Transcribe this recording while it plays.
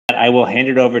I will hand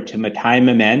it over to Mackay,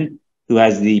 who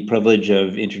has the privilege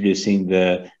of introducing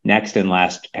the next and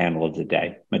last panel of the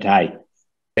day. Mackay.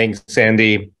 Thanks,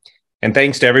 Sandy. And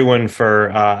thanks to everyone for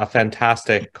a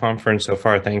fantastic conference so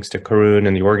far. Thanks to Karun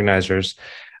and the organizers.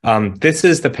 This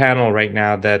is the panel right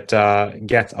now that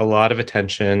gets a lot of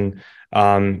attention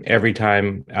every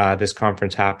time this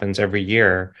conference happens every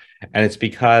year. And it's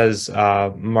because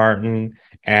Martin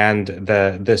and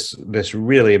this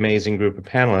really amazing group of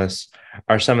panelists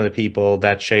are some of the people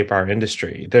that shape our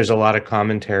industry. There's a lot of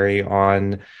commentary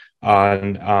on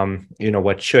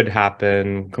what should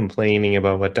happen, complaining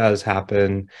about what does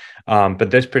happen. But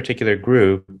this particular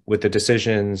group, with the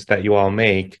decisions that you all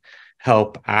make,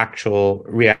 help actual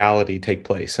reality take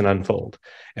place and unfold.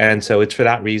 And so it's for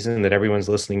that reason that everyone's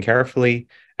listening carefully.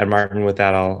 And Martin, with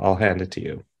that, I'll hand it to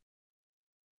you.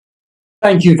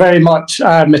 Thank you very much,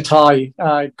 Mackay.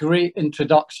 Great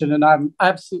introduction, and I'm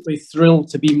absolutely thrilled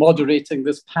to be moderating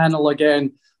this panel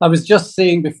again. I was just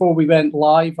saying before we went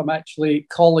live, I'm actually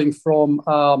calling from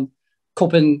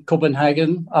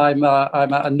Copenhagen. I'm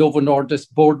at a Novo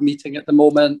Nordisk board meeting at the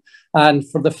moment, and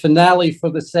for the finale for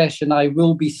the session, I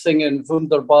will be singing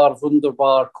Wunderbar,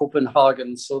 Wunderbar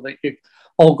Copenhagen, so that you've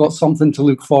all got something to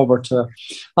look forward to.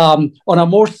 On a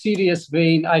more serious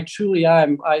vein, I truly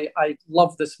am. I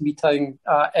love this meeting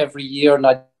every year, and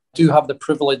I do have the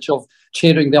privilege of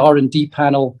chairing the R&D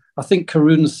panel. I think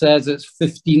Karun says it's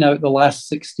 15 out of the last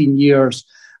 16 years.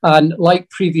 And like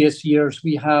previous years,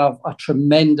 we have a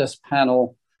tremendous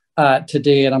panel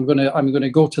today, and I'm going to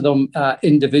go to them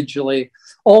individually.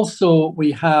 Also,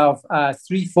 we have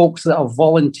 3 folks that have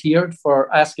volunteered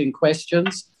for asking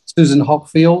questions: Susan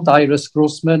Hockfield, Iris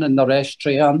Grossman, and Naresh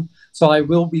Trehan. So I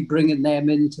will be bringing them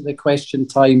into the question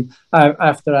time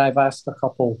after I've asked a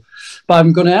couple. But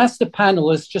I'm going to ask the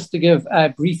panelists just to give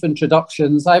brief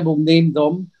introductions. I will name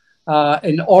them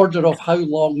in order of how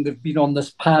long they've been on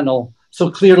this panel. So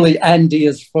clearly Andy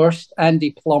is first,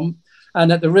 Andy Plump.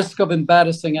 And at the risk of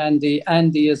embarrassing Andy,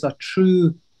 Andy is a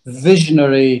true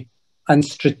visionary and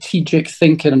strategic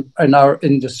thinker in our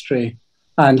industry,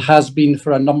 and has been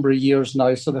for a number of years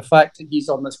now. So the fact that he's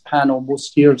on this panel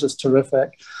most years is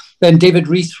terrific. Then David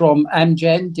Reese from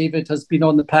Amgen. David has been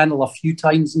on the panel a few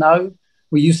times now.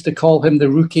 We used to call him the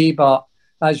rookie, but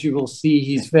as you will see,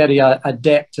 he's very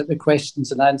adept at the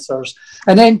questions and answers.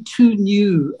 And then 2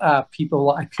 new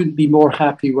people I couldn't be more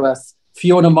happy with.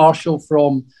 Fiona Marshall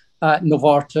from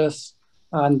Novartis,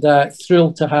 and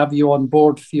thrilled to have you on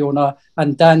board, Fiona.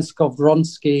 And Dan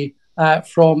Skovronsky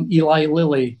from Eli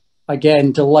Lilly.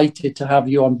 Again, delighted to have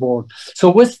you on board.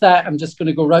 So with that, I'm just going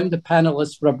to go around the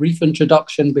panelists for a brief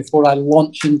introduction before I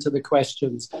launch into the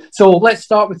questions. So let's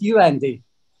start with you, Andy.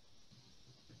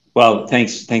 Well,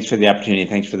 thanks for the opportunity.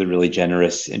 Thanks for the really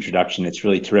generous introduction. It's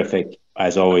really terrific,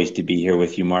 as always, to be here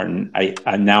with you, Martin.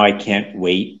 Now I can't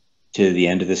wait to the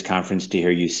end of this conference to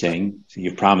hear you sing. So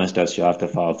you've promised us you'll have to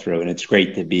follow through, and it's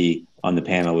great to be on the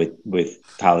panel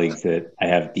with colleagues that I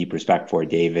have deep respect for,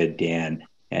 David, Dan,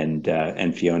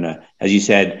 and Fiona. As you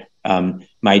said,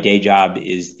 my day job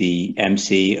is the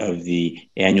MC of the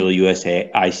annual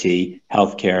USAIC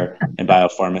Healthcare and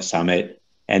Biopharma Summit.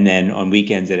 And then on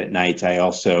weekends and at nights, I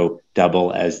also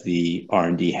double as the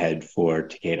R&D head for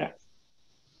Takeda.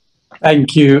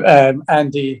 Thank you,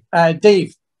 Andy.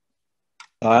 Dave.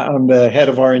 I'm the head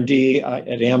of R&D at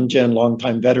Amgen,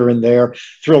 longtime veteran there.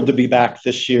 Thrilled to be back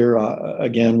this year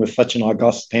again with such an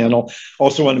august panel.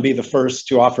 Also want to be the first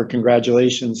to offer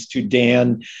congratulations to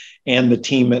Dan and the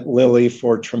team at Lilly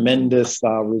for tremendous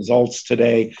results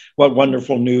today. What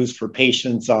wonderful news for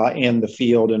patients and the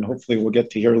field, and hopefully we'll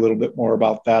get to hear a little bit more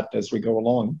about that as we go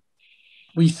along.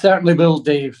 We certainly will,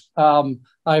 Dave.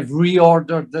 I've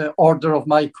reordered the order of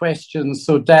my questions,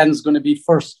 so Dan's going to be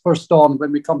first on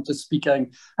when we come to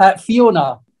speaking.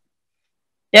 Fiona.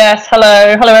 Yes,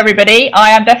 hello everybody. I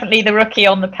am definitely the rookie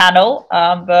on the panel,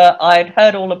 but I'd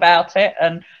heard all about it,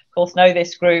 and of course know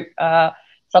this group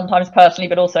sometimes personally,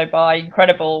 but also by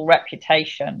incredible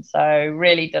reputation. So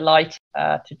really delighted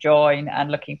to join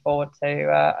and looking forward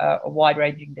to a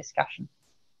wide-ranging discussion.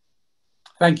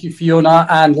 Thank you, Fiona.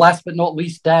 And last but not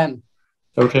least, Dan.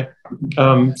 Okay.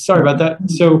 Sorry about that.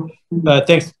 So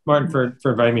thanks, Martin,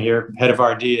 for inviting me here. Head of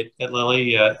R&D at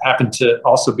Lilly. Happen to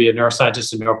also be a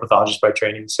neuroscientist and neuropathologist by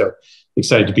training. So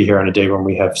excited to be here on a day when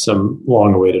we have some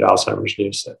long-awaited Alzheimer's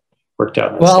news that worked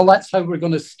out. Well, that's how we're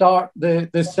going to start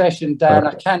this session, Dan.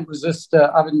 I can't resist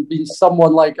having been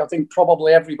someone like, I think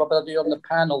probably everybody on the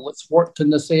panel that's worked in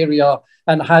this area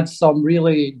and had some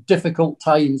really difficult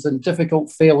times and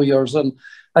difficult failures. And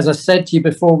as I said to you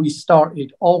before we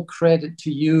started, all credit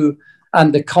to you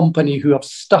and the company who have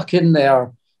stuck in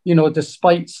there, you know,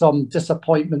 despite some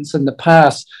disappointments in the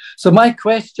past. So my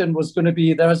question was going to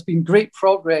be, there has been great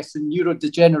progress in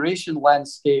neurodegeneration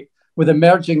landscape with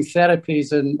emerging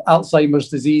therapies in Alzheimer's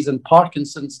disease and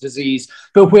Parkinson's disease.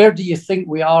 But where do you think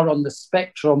we are on the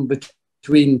spectrum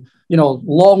between,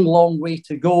 long way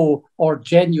to go or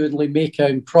genuinely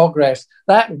making progress?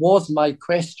 That was my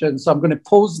question. So I'm going to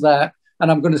pose that, and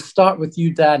I'm going to start with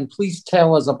you, Dan. Please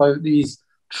tell us about these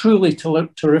truly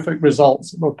terrific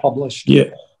results that were published.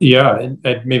 Yeah, and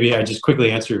maybe I just quickly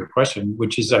answer your question,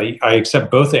 which is I accept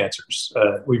both answers.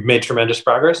 We've made tremendous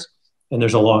progress, and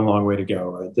there's a long, long way to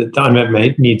go. The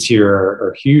unmet needs here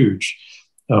are huge.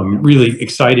 Really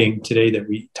exciting today that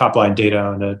we top-line data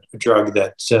on a drug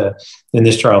that in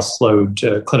this trial slowed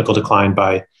clinical decline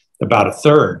by about a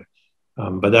third.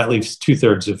 But that leaves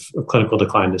 2/3 of clinical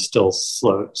decline to still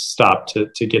stop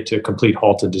to get to a complete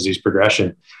halt in disease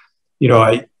progression.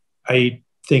 I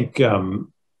think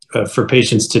for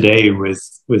patients today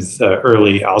with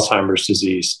early Alzheimer's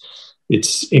disease,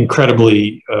 it's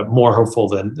incredibly more hopeful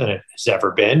than it has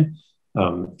ever been.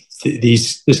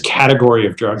 This category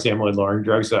of drugs, amyloid-lowering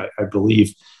drugs, I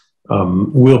believe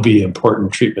will be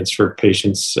important treatments for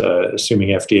patients, assuming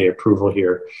FDA approval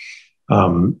here.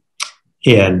 And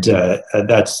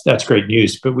that's great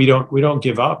news. But we don't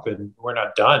give up, and we're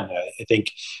not done. I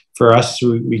think for us,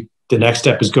 the next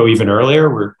step is go even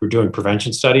earlier. We're doing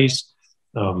prevention studies.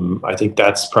 I think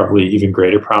that's probably even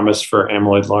greater promise for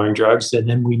amyloid-lowering drugs. And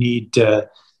then we need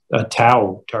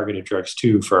tau-targeted drugs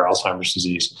too for Alzheimer's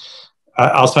disease.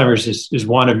 Alzheimer's is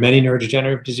one of many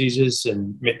neurodegenerative diseases,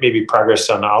 and maybe progress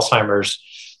on Alzheimer's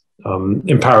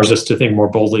empowers us to think more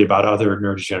boldly about other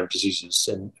neurodegenerative diseases,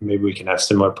 and maybe we can have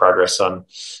similar progress on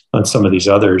some of these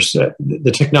others.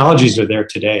 The technologies are there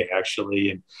today,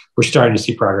 actually, and we're starting to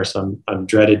see progress on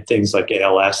dreaded things like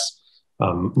ALS.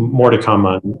 More to come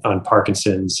on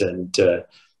Parkinson's and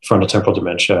frontotemporal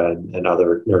dementia and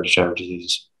other neurodegenerative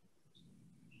diseases.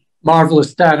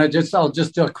 Marvelous, Dan. I'll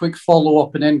just do a quick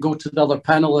follow-up and then go to the other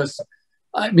panelists.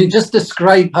 I mean, just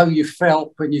describe how you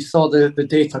felt when you saw the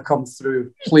data come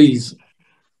through, please.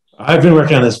 I've been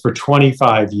working on this for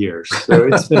 25 years, so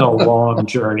it's been a long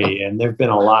journey, and there have been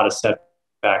a lot of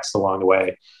setbacks along the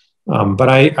way. But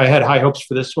I had high hopes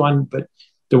for this one. But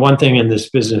the one thing in this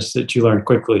business that you learn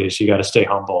quickly is you got to stay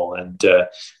humble, and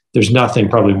there's nothing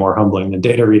probably more humbling than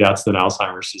data readouts than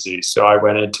Alzheimer's disease. So I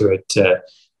went into it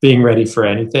being ready for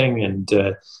anything, and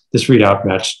this readout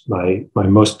matched my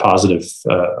most positive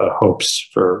hopes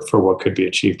for what could be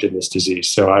achieved in this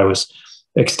disease. So I was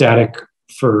ecstatic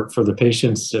for the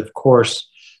patients, of course,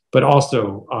 but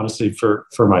also honestly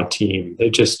for my team.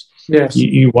 They just, yes.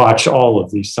 You watch all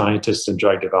of these scientists and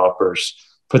drug developers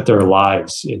put their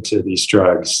lives into these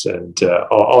drugs, and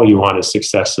all you want is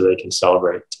success so they can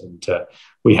celebrate. And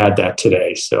we had that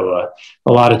today. So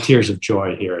a lot of tears of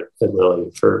joy here at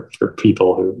Lilly for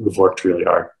people who've worked really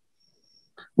hard.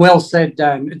 Well said,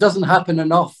 Dan. It doesn't happen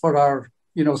enough for our,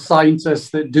 scientists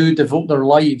that do devote their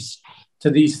lives to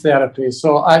these therapies.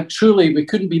 So we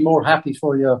couldn't be more happy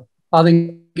for you. I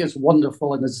think it's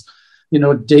wonderful. And as,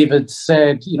 David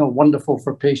said, wonderful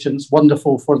for patients,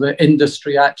 wonderful for the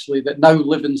industry, actually, that now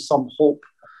live in some hope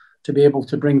to be able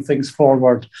to bring things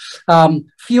forward.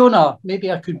 Fiona, maybe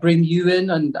I could bring you in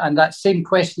and that same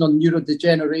question on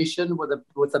neurodegeneration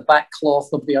with the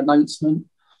backcloth of the announcement.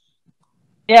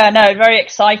 Yeah, no, very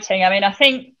exciting. I mean, I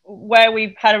think where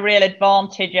we've had a real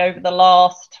advantage over the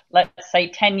last, let's say,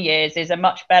 10 years is a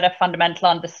much better fundamental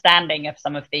understanding of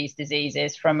some of these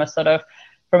diseases from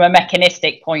a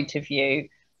mechanistic point of view,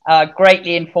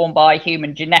 greatly informed by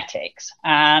human genetics.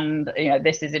 And,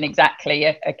 this isn't exactly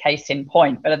a case in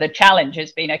point, but the challenge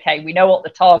has been, okay, we know what the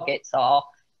targets are,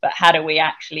 but how do we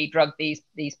actually drug these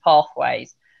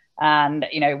pathways? And,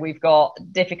 we've got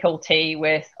difficulty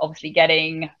with obviously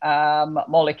getting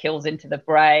molecules into the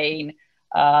brain,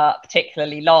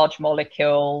 particularly large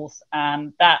molecules.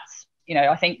 And that's,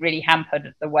 I think really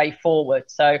hampered the way forward.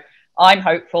 So I'm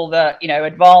hopeful that,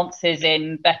 advances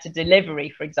in better delivery,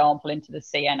 for example, into the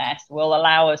CNS will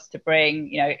allow us to bring,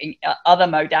 other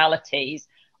modalities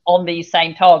on these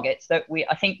same targets that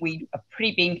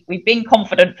we've been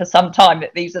confident for some time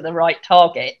that these are the right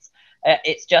targets.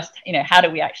 It's just, how do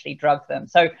we actually drug them?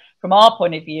 So from our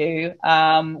point of view,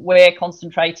 we're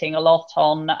concentrating a lot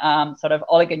on sort of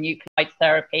oligonucleotide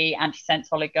therapy, antisense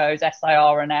oligos,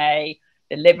 siRNA,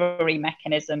 delivery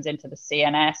mechanisms into the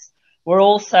CNS. We're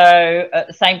also at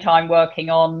the same time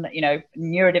working on,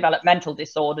 neurodevelopmental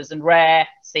disorders and rare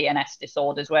CNS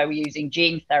disorders where we're using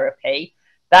gene therapy.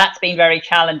 That's been very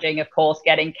challenging, of course,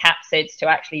 getting capsids to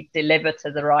actually deliver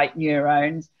to the right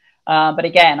neurons. But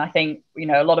again, I think,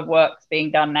 a lot of work's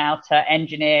being done now to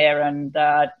engineer and,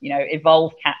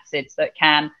 evolve capsids that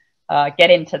can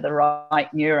get into the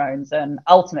right neurons. And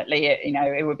ultimately,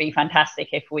 it would be fantastic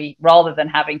if we, rather than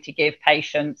having to give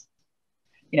patients,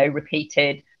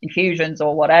 repeated infusions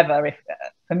or whatever,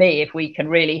 for me, if we can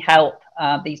really help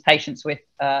these patients with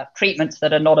treatments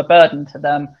that are not a burden to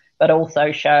them, but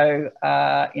also show,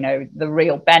 the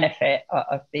real benefit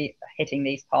of hitting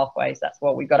these pathways. That's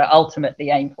what we've got to ultimately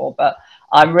aim for. But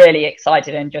I'm really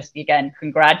excited, and just again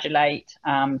congratulate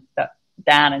Dan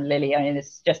and Lilly. I mean,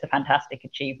 it's just a fantastic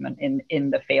achievement in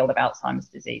the field of Alzheimer's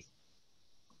disease.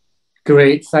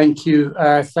 Great, thank you,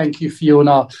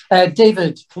 Fiona.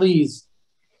 David, please.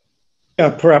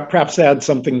 Perhaps add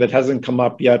something that hasn't come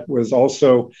up yet, was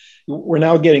also we're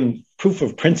now getting proof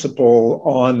of principle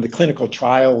on the clinical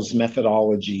trials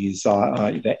methodologies,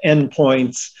 the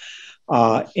endpoints,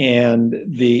 and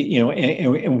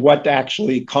and what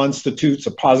actually constitutes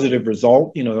a positive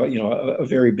result. A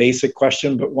very basic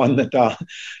question, but one that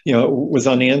was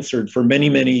unanswered for many,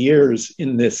 many years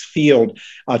in this field.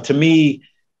 To me,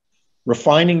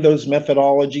 refining those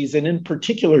methodologies, and in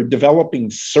particular developing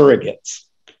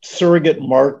surrogate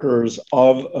markers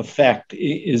of effect,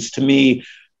 is, to me,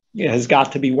 has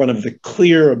got to be one of the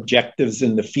clear objectives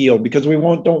in the field, because we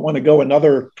don't want to go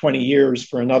another 20 years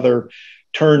for another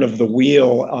turn of the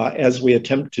wheel as we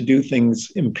attempt to do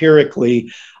things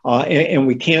empirically, and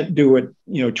we can't do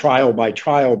it trial by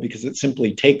trial, because it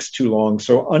simply takes too long.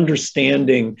 So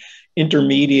understanding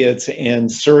intermediates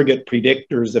and surrogate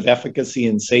predictors of efficacy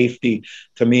and safety,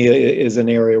 to me, is an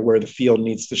area where the field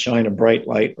needs to shine a bright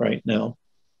light right now.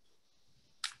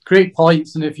 Great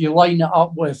points. And if you line it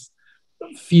up with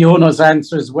Fiona's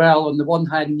answer as well, on the one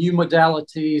hand, new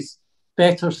modalities,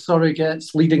 better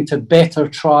surrogates leading to better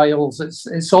trials,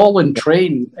 it's all in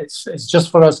train. It's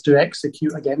just for us to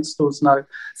execute against those now.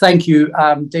 Thank you,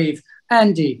 Dave.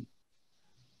 Andy.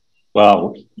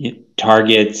 Well,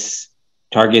 targets,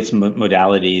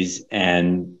 modalities,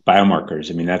 and biomarkers.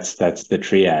 I mean, that's the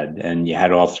triad, and you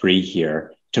had all three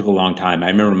here. Took a long time. I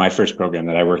remember my first program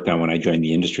that I worked on when I joined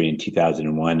the industry in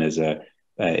 2001 as in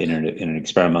an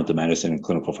experimental medicine and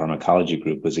clinical pharmacology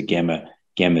group, was a gamma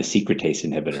secretase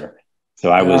inhibitor. So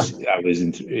I was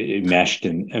enmeshed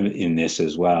in this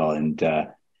as well, and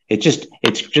it's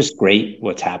just great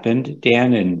what's happened,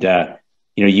 Dan, and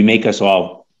you make us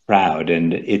all proud.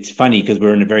 And it's funny because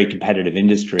we're in a very competitive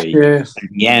industry. Yes. In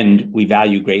the end, we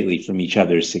value greatly from each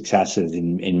other's successes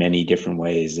in many different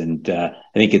ways. And I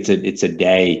think it's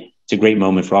a great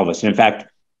moment for all of us. And in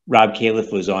fact, Rob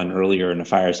Califf was on earlier in a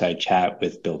fireside chat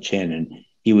with Bill Chin, and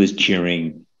he was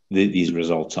cheering these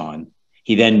results on.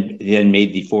 He then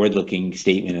made the forward-looking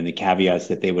statement and the caveats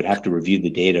that they would have to review the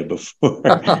data before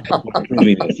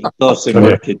proving this. He still has some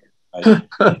work to do.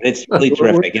 But it's really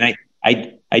terrific, and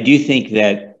I do think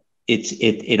that it's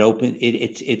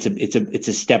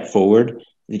a step forward.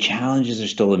 The challenges are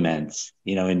still immense,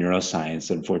 in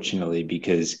neuroscience, unfortunately,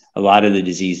 because a lot of the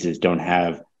diseases don't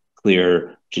have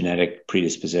clear genetic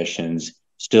predispositions.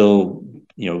 Still,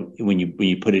 when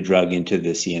you put a drug into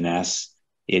the CNS,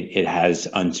 it has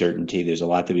uncertainty. There's a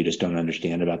lot that we just don't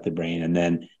understand about the brain, and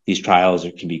then these trials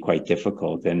can be quite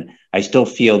difficult. And I still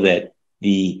feel that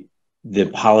the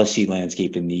policy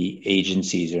landscape and the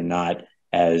agencies are not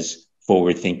as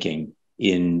forward-thinking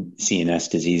in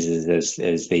CNS diseases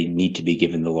as they need to be,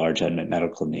 given the large unmet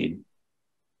medical need.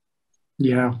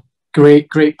 Yeah,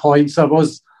 great points. I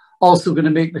was also going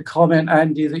to make the comment,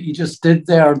 Andy, that you just did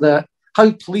there, that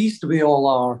how pleased we all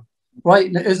are, right?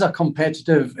 And it is a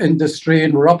competitive industry,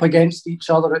 and we're up against each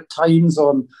other at times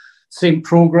on same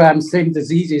programs, same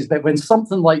diseases, but when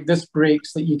something like this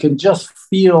breaks, that you can just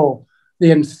feel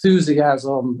the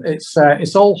enthusiasm,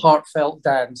 it's all heartfelt,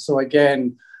 Dan. So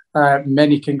again,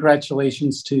 many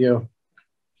congratulations to you.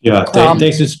 Yeah,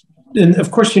 thanks. And of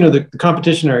course, the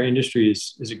competition in our industry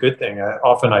is a good thing.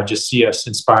 Often I just see us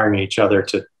inspiring each other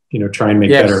to, try and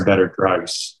make better and better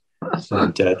drugs.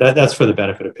 And that's for the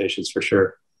benefit of patients, for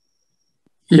sure.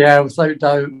 Yeah, without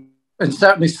doubt. And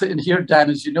certainly sitting here, Dan,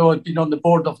 as you know, I've been on the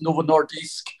board of Novo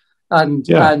Nordisk, and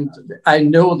I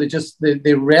know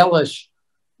they relish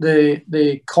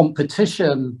the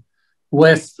competition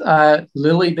with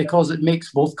Lilly, because it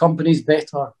makes both companies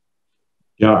better.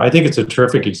 Yeah, I think it's a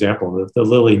terrific example. The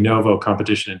Lilly Novo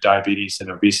competition in diabetes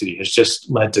and obesity has just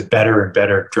led to better and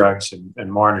better drugs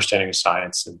and more understanding of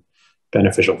science, and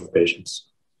beneficial for patients.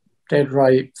 Dead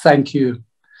right. Thank you.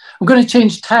 I'm going to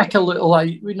change tack a little.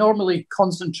 We normally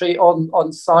concentrate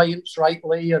on science,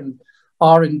 rightly, and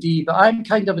R&D, but I'm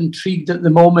kind of intrigued at the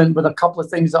moment with a couple of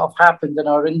things that have happened in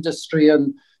our industry,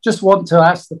 and just want to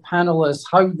ask the panelists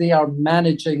how they are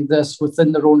managing this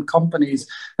within their own companies.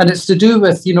 And it's to do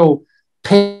with,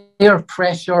 payer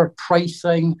pressure,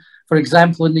 pricing. For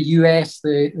example, in the US,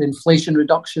 the Inflation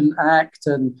Reduction Act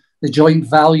and the joint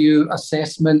value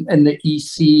assessment in the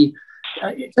EC,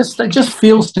 it just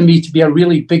feels to me to be a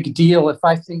really big deal. If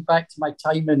I think back to my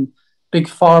time in Big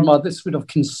Pharma, this would have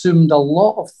consumed a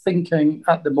lot of thinking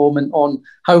at the moment on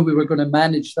how we were going to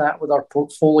manage that with our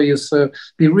portfolio. So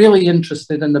be really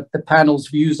interested in the panel's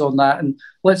views on that. And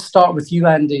let's start with you,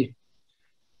 Andy.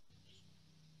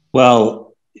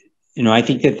 Well, I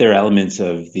think that there are elements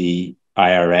of the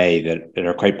IRA that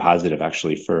are quite positive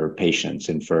actually for patients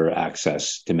and for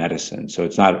access to medicine. So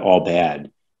it's not all bad.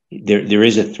 There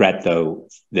is a threat though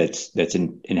that's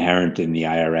inherent in the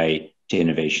IRA to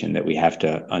innovation that we have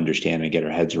to understand and get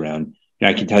our heads around.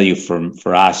 I can tell you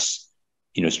for us,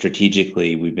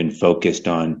 strategically, we've been focused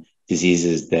on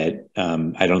diseases that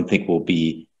I don't think will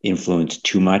be influenced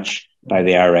too much by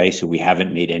the IRA. So we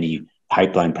haven't made any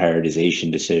pipeline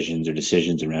prioritization decisions or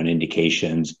decisions around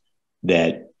indications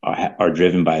that are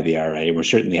driven by the IRA. We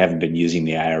certainly haven't been using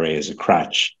the IRA as a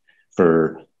crutch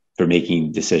for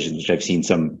making decisions, which I've seen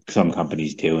some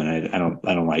companies do, and I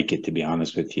don't like it, to be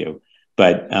honest with you.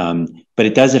 But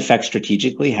it does affect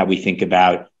strategically how we think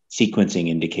about sequencing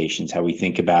indications, how we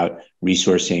think about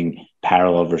resourcing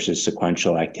parallel versus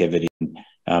sequential activity.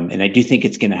 And I do think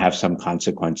it's going to have some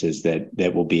consequences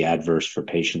that will be adverse for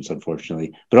patients,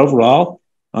 unfortunately. But overall,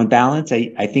 on balance,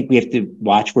 I think we have to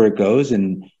watch where it goes,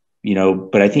 and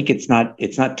but I think it's not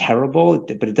terrible,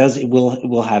 but it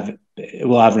will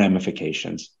have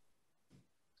ramifications.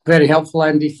 Very helpful,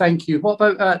 Andy. Thank you. What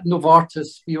about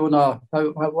Novartis, Fiona?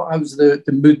 How's the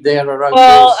mood there around?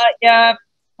 Well, yeah,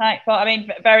 thanks. Well, I mean,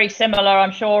 very similar.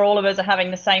 I'm sure all of us are having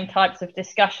the same types of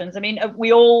discussions. I mean,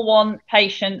 we all want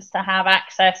patients to have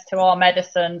access to our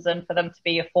medicines and for them to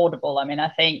be affordable. I mean, I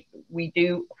think we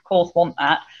do, of course, want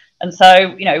that. And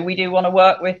so, we do want to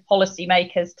work with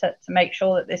policymakers to make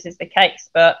sure that this is the case.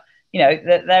 But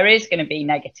that there is going to be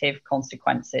negative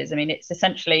consequences. I mean, it's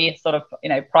essentially sort of,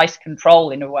 price control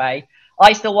in a way.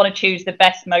 I still want to choose the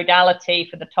best modality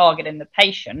for the target and the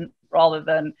patient rather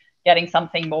than getting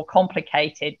something more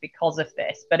complicated because of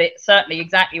this. But it's certainly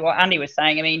exactly what Andy was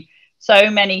saying. I mean,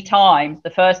 so many times the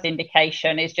first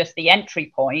indication is just the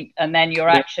entry point, and then you're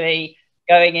actually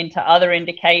going into other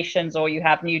indications, or you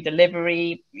have new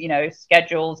delivery,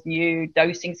 schedules, new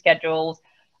dosing schedules.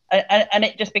 And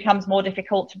it just becomes more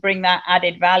difficult to bring that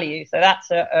added value. So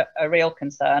that's a real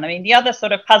concern. I mean, the other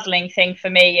sort of puzzling thing for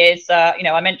me is,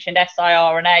 I mentioned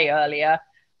siRNA earlier,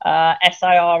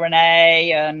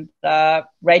 siRNA and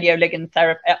radioligand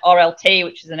therapy, RLT,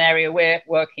 which is an area we're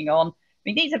working on. I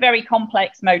mean, these are very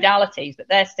complex modalities, but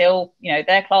they're still,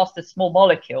 they're classed as small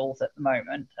molecules at the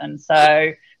moment. And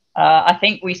so I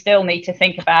think we still need to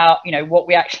think about, what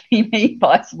we actually mean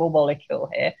by a small molecule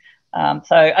here.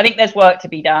 So I think there's work to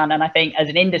be done, and I think as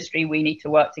an industry we need to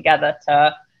work together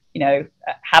to,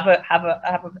 have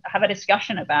a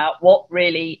discussion about what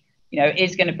really,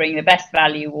 is going to bring the best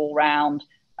value all round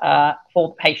for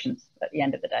the patients at the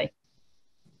end of the day.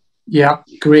 Yeah,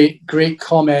 great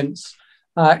comments.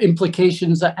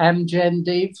 Implications at Amgen,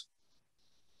 Dave?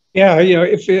 Yeah,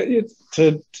 if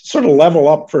to sort of level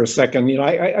up for a second,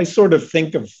 I sort of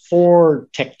think of four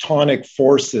tectonic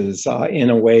forces in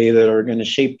a way that are going to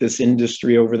shape this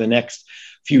industry over the next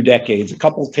few decades. A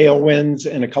couple tailwinds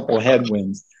and a couple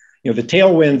headwinds. The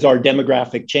tailwinds are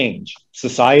demographic change.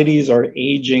 Societies are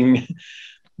aging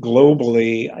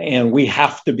globally, and we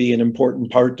have to be an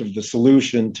important part of the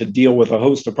solution to deal with a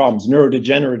host of problems.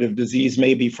 Neurodegenerative disease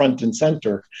may be front and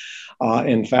center.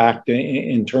 In fact,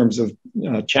 in terms of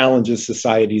challenges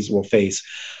societies will face.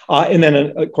 And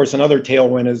then, of course, another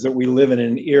tailwind is that we live in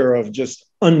an era of just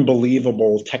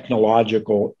unbelievable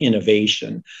technological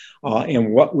innovation.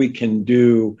 And what we can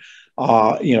do,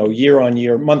 year on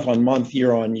year, month on month,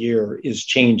 year on year is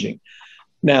changing.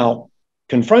 Now,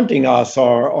 confronting us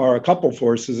are a couple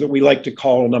forces that we like to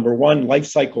call, number one, life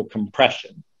cycle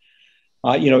compression.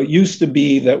 It used to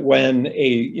be that when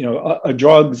a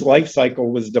drug's life cycle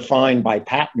was defined by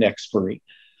patent expiry.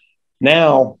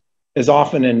 Now, as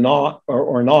often as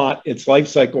not, its life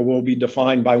cycle will be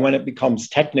defined by when it becomes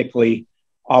technically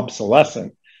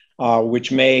obsolescent,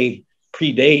 which may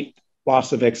predate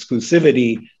loss of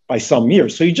exclusivity by some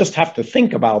years. So you just have to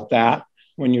think about that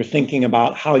when you're thinking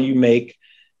about how you make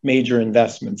major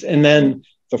investments. And then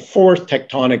the fourth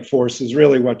tectonic force is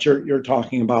really what you're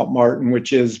talking about, Martin,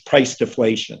 which is price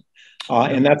deflation.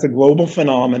 And that's a global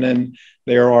phenomenon.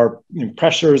 There are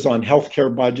pressures on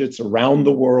healthcare budgets around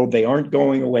the world. They aren't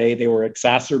going away. They were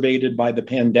exacerbated by the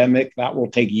pandemic. That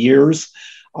will take years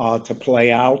to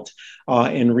play out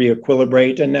and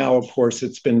re-equilibrate. And now, of course,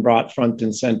 it's been brought front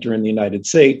and center in the United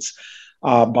States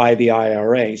by the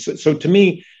IRA. So to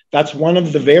me, that's one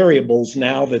of the variables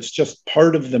now that's just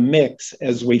part of the mix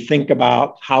as we think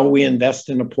about how we invest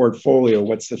in a portfolio.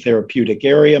 What's the therapeutic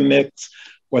area mix?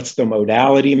 What's the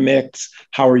modality mix?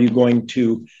 How are you going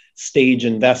to stage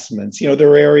investments?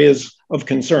 There are areas of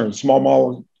concern, small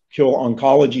molecule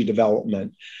oncology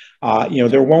development.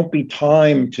 There won't be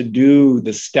time to do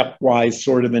the stepwise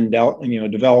sort of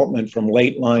development from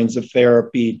late lines of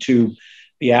therapy to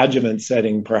the adjuvant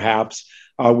setting, perhaps,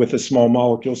 with a small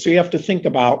molecule. So you have to think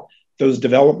about those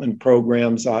development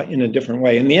programs in a different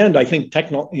way. In the end, I think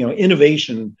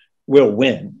innovation will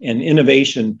win and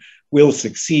innovation will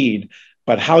succeed.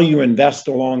 But how you invest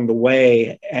along the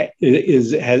way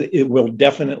it will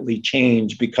definitely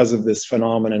change because of this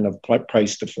phenomenon of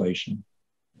price deflation.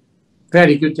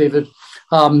 Very good, David.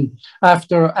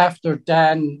 After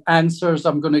Dan answers,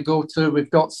 I'm going to go to, we've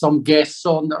got some guests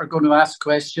on that are going to ask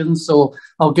questions. So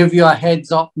I'll give you a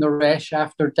heads up, Naresh,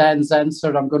 after Dan's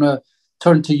answer. I'm going to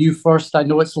turn to you first. I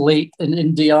know it's late in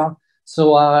India,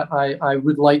 so I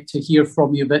would like to hear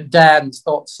from you. But Dan's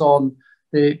thoughts on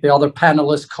the other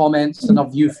panelists' comments and a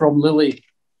view from Lilly.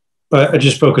 I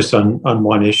just focused on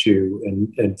one issue,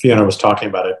 and Fiona was talking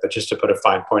about it, but just to put a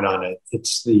fine point on it,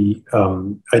 it's the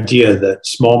idea that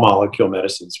small molecule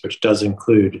medicines, which does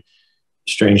include,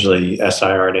 strangely,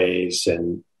 siRNAs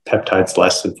and peptides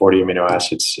less than 40 amino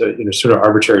acids, sort of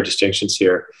arbitrary distinctions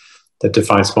here that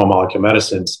define small molecule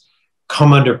medicines,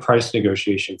 come under price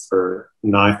negotiation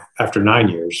after 9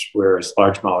 years, whereas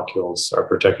large molecules are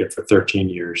protected for 13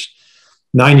 years.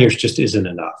 9 years just isn't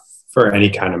enough for any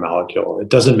kind of molecule. It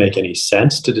doesn't make any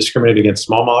sense to discriminate against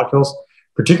small molecules,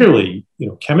 particularly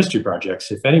chemistry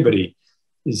projects. If anybody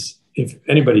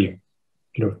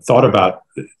thought about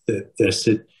this,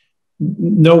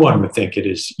 no one would think it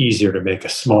is easier to make a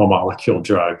small molecule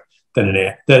drug than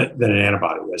an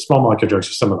antibody. Small molecule drugs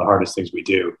are some of the hardest things we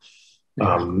do.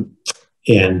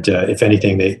 And if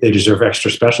anything, they deserve extra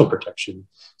special protection.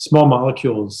 Small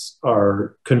molecules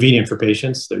are convenient for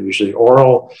patients. They're usually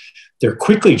oral. They're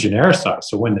quickly genericized.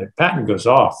 So when the patent goes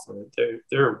off,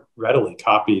 they're readily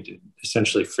copied and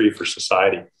essentially free for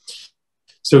society.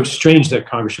 So it's strange that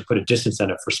Congress should put a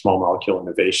disincentive for small molecule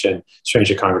innovation. Strange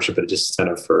that Congress should put a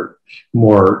disincentive for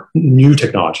more new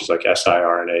technologies like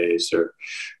siRNAs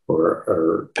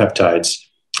or peptides.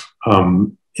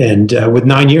 And with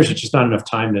 9 years, it's just not enough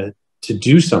time to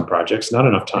do some projects, not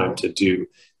enough time to do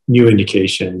new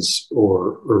indications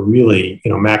or really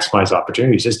maximize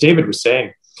opportunities. As David was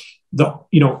saying,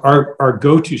 our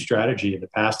go-to strategy in the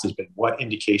past has been what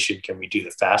indication can we do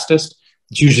the fastest?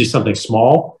 It's usually something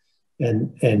small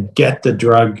and get the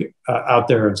drug out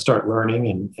there and start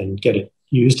learning and get it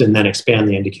used and then expand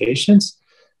the indications.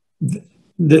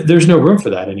 There's no room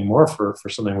for that anymore for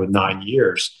something with 9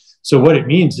 years. So what it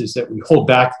means is that we hold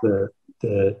back the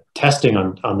testing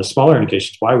on the smaller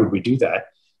indications. Why would we do that?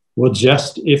 We'll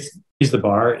just, if the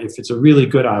bar, if it's a really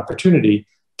good opportunity,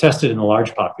 test it in a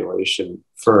large population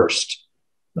first.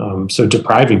 So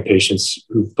depriving patients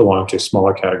who belong to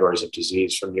smaller categories of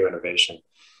disease from new innovation.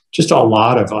 Just a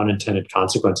lot of unintended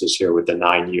consequences here with the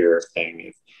 9 year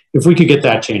thing. If we could get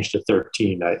that changed to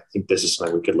 13, I think this is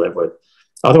something we could live with.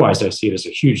 Otherwise, I see it as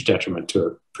a huge detriment to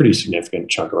a pretty significant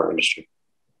chunk of our industry.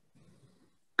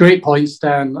 Great points,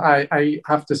 Dan. I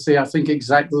have to say, I think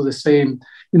exactly the same.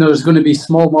 There's going to be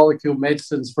small molecule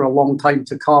medicines for a long time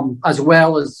to come, as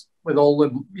well as with all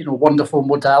the wonderful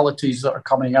modalities that are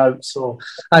coming out. So,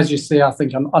 as you say, I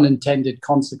think an unintended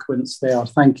consequence there.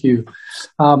 Thank you.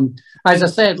 As I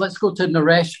said, let's go to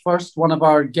Naresh first, one of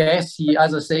our guests. He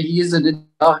is in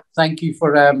India. Thank you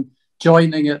for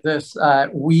joining at this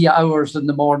wee hours in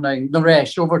the morning.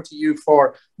 Naresh, over to you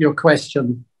for your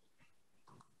question.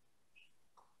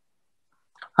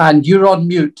 And you're on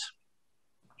mute.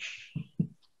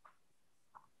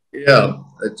 Yeah,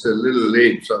 it's a little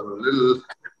late, so I'm a little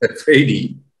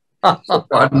fadey. So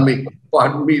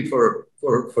pardon me for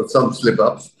some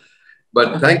slip-ups.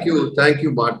 But thank you,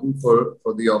 Martin, for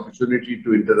the opportunity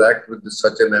to interact with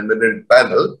such an eminent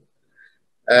panel.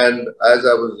 And as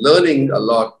I was learning a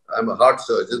lot, I'm a heart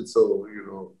surgeon, so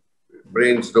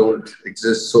brains don't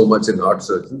exist so much in heart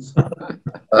surgeons. But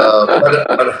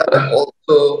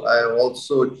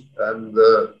I'm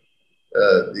the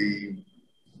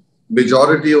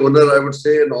majority owner, I would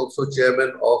say, and also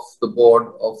chairman of the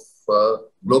board of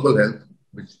Global Health,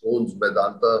 which owns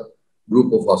Medanta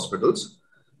Group of Hospitals.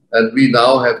 And we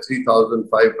now have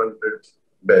 3,500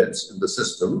 beds in the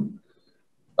system.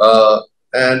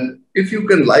 And if you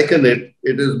can liken it,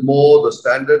 it is more the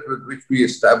standard with which we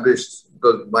established,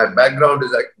 because my background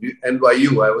is actually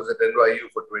NYU. I was at NYU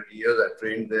for 20 years. I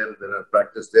trained there, then I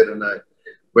practiced there, and I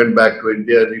went back to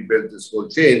India and rebuilt this whole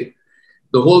chain.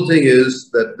 The whole thing is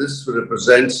that this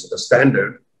represents a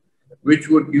standard which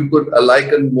you could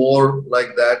liken more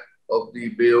like that of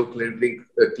the Mayo Clinic,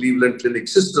 Cleveland Clinic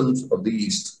systems of the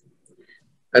East.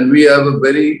 And we have a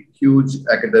very huge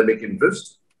academic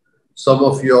interest. Some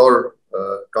of your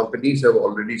companies have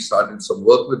already started some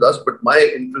work with us, but my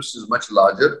interest is much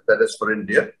larger, that is for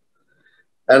India.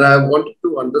 And I wanted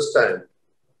to understand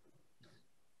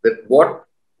that what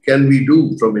can we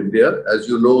do from India? As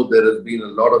you know, there has been a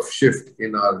lot of shift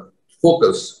in our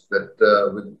focus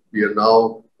that we are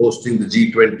now hosting the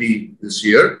G20 this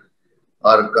year.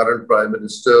 Our current Prime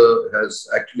Minister has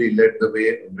actually led the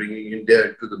way in bringing India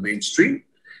into the mainstream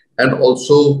and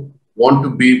also want to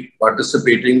be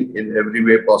participating in every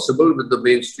way possible with the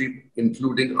mainstream,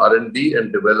 including R&D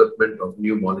and development of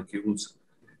new molecules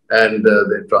and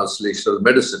their translational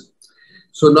medicine.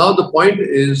 So now the point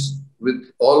is,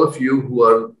 with all of you who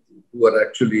are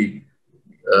actually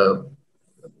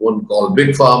one called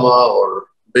big pharma or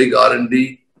big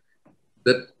R&D,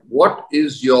 that what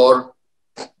is your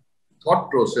thought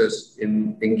process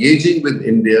in engaging with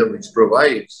India, which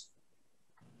provides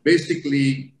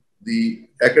basically the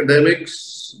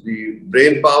academics, the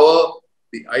brain power,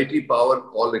 the IT power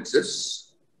all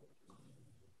exists.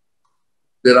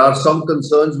 There are some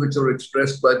concerns which are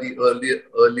expressed by the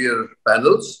earlier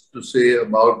panels to say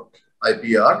about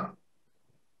IPR,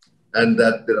 and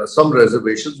that there are some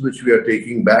reservations which we are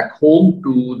taking back home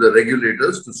to the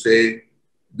regulators to say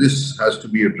this has to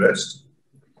be addressed.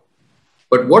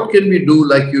 But what can we do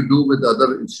like you do with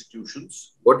other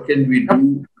institutions? What can we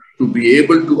do to be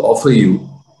able to offer you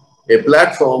a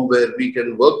platform where we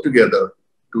can work together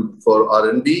for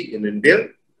R&D in India?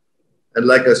 And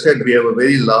like I said, we have a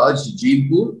very large gene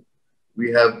pool.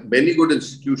 We have many good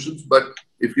institutions, but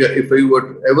if you were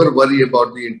to ever worry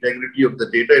about the integrity of the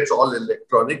data, it's all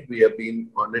electronic. We have been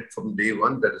on it from day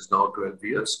one, that is now 12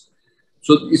 years.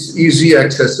 So it's easy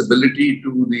accessibility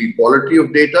to the quality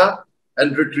of data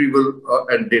and retrieval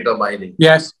and data mining.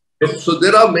 Yes. So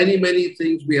there are many, many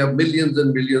things. We have millions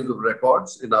and millions of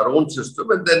records in our own system,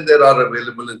 and then there are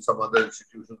available in some other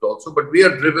institutions also, but we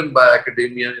are driven by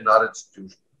academia in our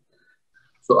institution.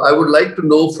 So I would like to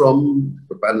know from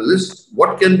the panelists,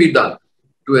 what can be done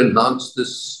to enhance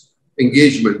this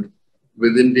engagement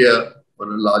with India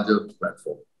on a larger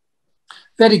platform?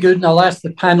 Very good. And I'll ask the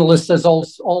panelists, as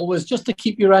always, just to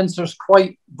keep your answers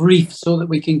quite brief so that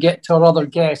we can get to our other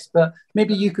guests. But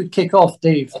maybe you could kick off,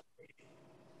 Dave.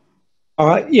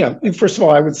 Yeah, first of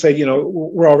all, I would say,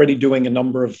 we're already doing a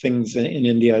number of things in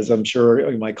India, as I'm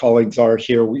sure my colleagues are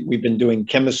here. We've been doing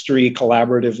chemistry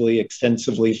collaboratively,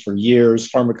 extensively for years,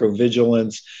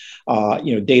 pharmacovigilance,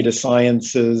 data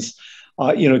sciences.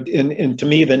 And to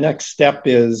me, the next step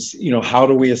is, how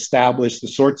do we establish the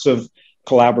sorts of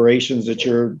collaborations that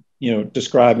you're,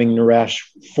 describing, Naresh,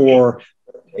 for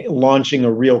launching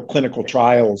a real clinical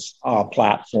trials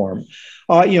platform.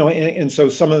 And so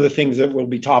some of the things that will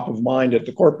be top of mind at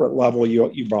the corporate level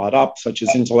you brought up, such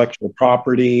as intellectual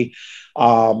property,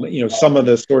 some of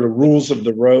the sort of rules of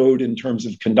the road in terms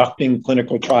of conducting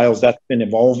clinical trials, that's been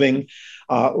evolving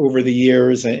over the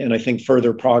years. And I think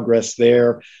further progress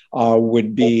there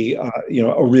would be,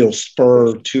 a real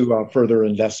spur to further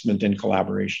investment in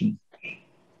collaboration.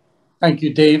 Thank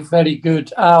you, Dave. Very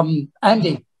good.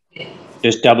 Andy.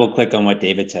 Just double click on what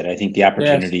David said. I think the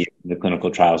opportunity in the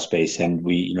clinical trial space, and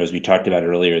we, as we talked about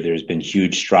earlier, there's been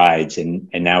huge strides, and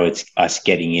now it's us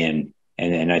getting in,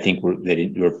 and I think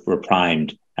we're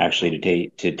primed actually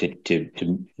to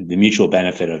the mutual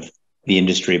benefit of the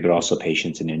industry, but also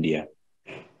patients in India.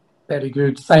 Very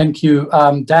good. Thank you,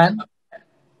 Dan.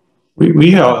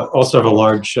 We also have a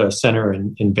large center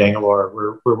in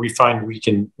Bangalore where we find we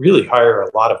can really hire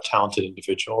a lot of talented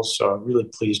individuals. So I'm really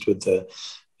pleased with the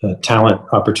talent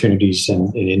opportunities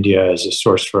in India as a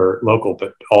source for local,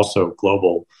 but also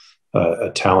global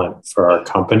talent for our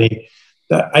company.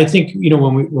 I think,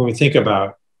 when we think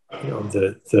about,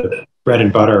 the bread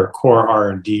and butter core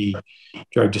R&D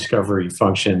drug discovery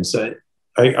functions,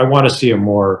 I want to see a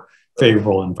more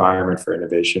favorable environment for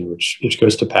innovation, which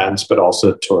goes to patents, but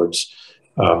also towards,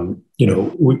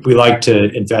 we like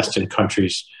to invest in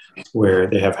countries where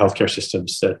they have healthcare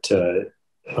systems that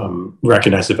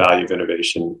recognize the value of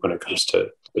innovation when it comes to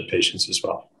the patients as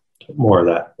well. More of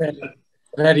that.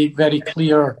 Very, very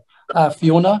clear.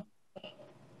 Fiona?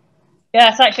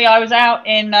 Yes, actually, I was out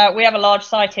in, we have a large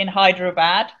site in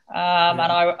Hyderabad, and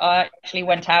I actually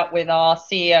went out with our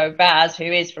CEO, Vaz, who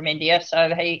is from India.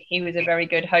 So he was a very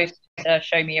good host to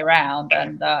show me around.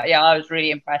 And I was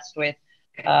really impressed with,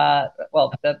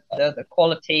 the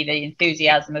quality, the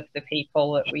enthusiasm of the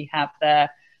people that we have there.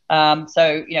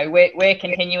 So, you know, we're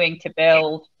continuing to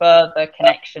build further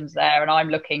connections there, and I'm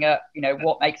looking at, you know,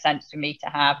 what makes sense for me to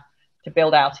have to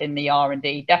build out in the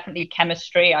R&D. Definitely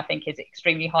chemistry, I think, is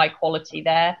extremely high quality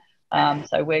there.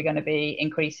 So we're going to be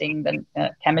increasing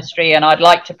the chemistry, and I'd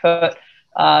like to put,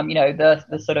 you know,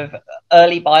 the sort of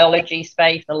early biology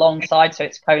space alongside, so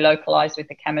it's co-localized with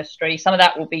the chemistry. Some of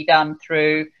that will be done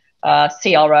through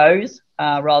CROs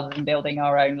rather than building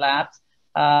our own labs.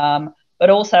 But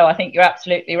also, I think you're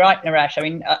absolutely right, Naresh. I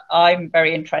mean, I'm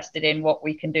very interested in what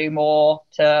we can do more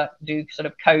to do sort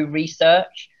of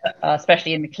co-research,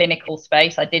 especially in the clinical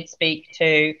space. I did speak to,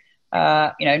 you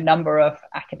know, a number of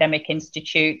academic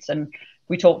institutes, and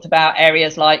we talked about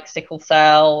areas like sickle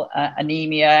cell,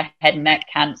 anemia, head and neck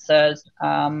cancers,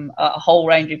 a whole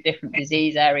range of different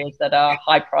disease areas that are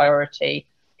high priority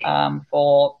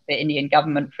for the Indian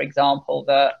government, for example,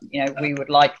 that, you know, we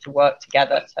would like to work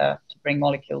together to bring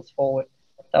molecules forward.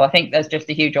 So I think there's just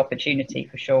a huge opportunity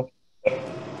for sure.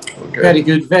 Okay. Very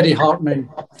good, very heartening.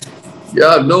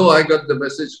 Yeah, no, I got the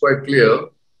message quite clear.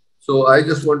 So I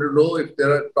just want to know if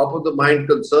there are top of the mind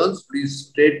concerns, please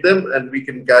state them, and we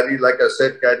can carry, like I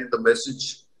said, carry the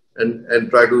message and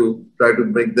try to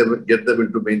make them, get them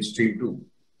into mainstream too.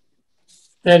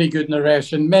 Very good,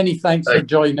 Naresh, and many thanks for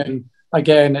joining.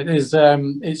 Again,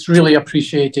 it's really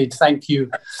appreciated. Thank you.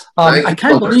 I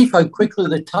can't believe how quickly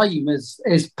the time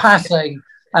is passing,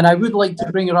 and I would like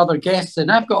to bring our other guests in.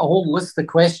 I've got a whole list of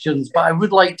questions, but I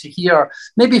would like to hear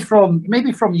maybe from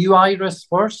you, Iris,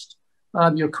 first.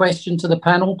 Your question to the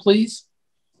panel, please.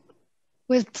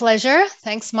 With pleasure.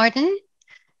 Thanks, Martin.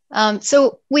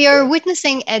 So we are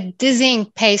witnessing a dizzying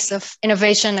pace of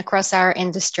innovation across our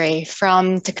industry,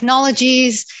 from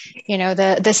technologies, you know,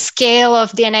 the scale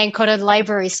of DNA-encoded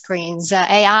library screens,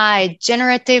 AI,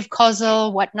 generative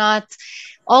causal, whatnot,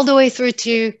 all the way through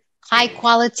to high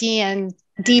quality and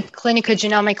deep clinical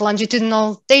genomic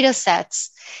longitudinal data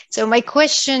sets. So my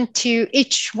question to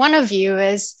each one of you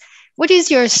is, what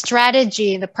is your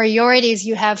strategy, the priorities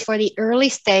you have for the early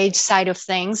stage side of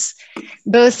things,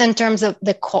 both in terms of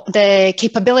the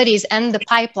capabilities and the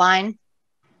pipeline,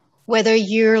 whether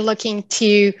you're looking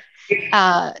to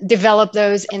develop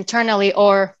those internally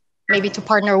or maybe to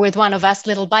partner with one of us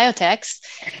little biotechs?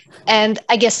 And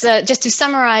I guess just to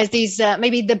summarize these,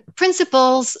 maybe the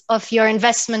principles of your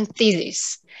investment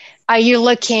thesis. Are you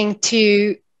looking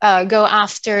to go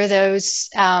after those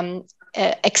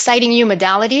exciting new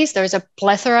modalities? There's a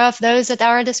plethora of those at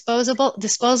our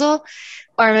disposal,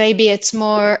 or maybe it's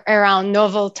more around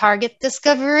novel target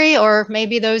discovery, or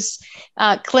maybe those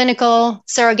clinical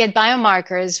surrogate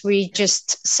biomarkers we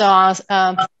just saw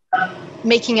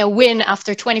making a win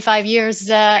after 25 years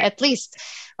at least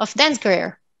of Dan's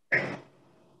career.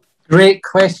 Great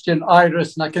question,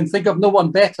 Iris, and I can think of no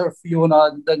one better,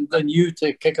 Fiona, than you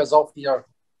to kick us off here.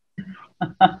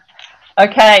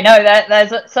 Okay, no,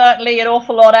 there's certainly an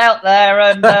awful lot out there,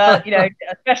 and you know,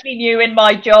 especially new in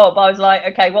my job, I was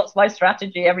like, okay, what's my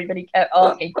strategy? Everybody kept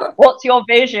asking, what's your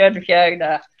vision,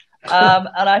 Fiona?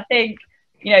 And I think,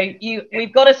 you know,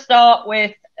 we've got to start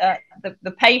with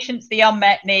the patients, the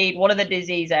unmet need. What are the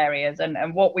disease areas?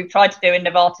 And what we've tried to do in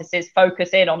Novartis is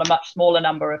focus in on a much smaller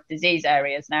number of disease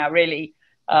areas now. Really,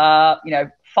 you know,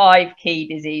 5 key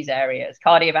disease areas: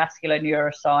 cardiovascular,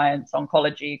 neuroscience,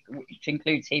 oncology, which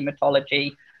includes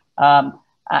hematology,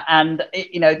 and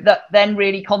you know, then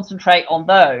really concentrate on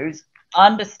those,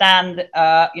 understand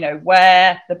you know,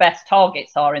 where the best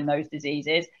targets are in those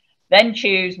diseases, then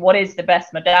choose what is the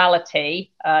best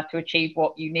modality to achieve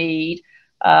what you need,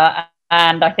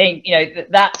 and I think, you know,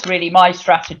 that's really my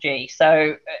strategy.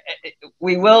 So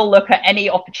we will look at any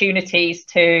opportunities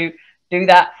to do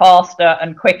that faster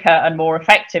and quicker and more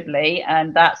effectively,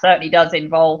 and that certainly does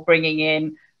involve bringing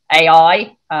in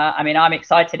AI. I mean, I'm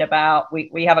excited about,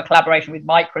 we have a collaboration with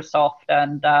Microsoft,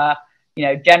 and you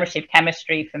know, generative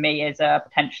chemistry for me is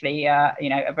potentially you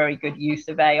know, a very good use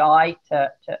of AI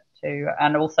to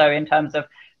and also in terms of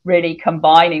really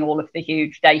combining all of the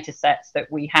huge data sets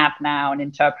that we have now and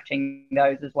interpreting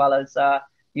those, as well as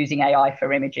using AI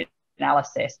for image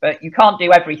analysis. But you can't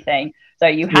do everything, so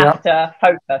you have to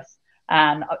focus.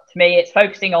 And to me, it's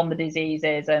focusing on the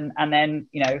diseases and then,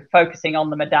 you know, focusing on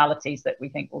the modalities that we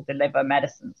think will deliver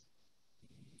medicines.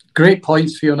 Great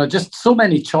points, Fiona. Just so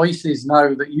many choices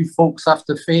now that you folks have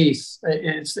to face.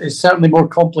 It's certainly more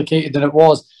complicated than it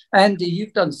was. Andy,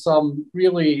 you've done some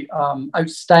really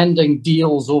outstanding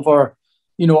deals over,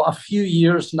 you know, a few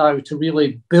years now to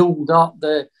really build up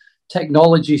the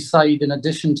technology side in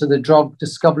addition to the drug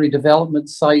discovery development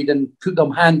side and put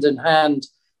them hand in hand.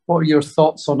 What are your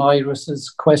thoughts on Iris's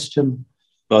question?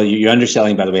 Well, you're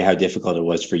underselling, by the way, how difficult it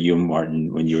was for you,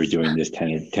 Martin, when you were doing this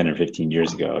 10 or 15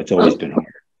 years ago. It's always been hard,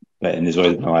 and there's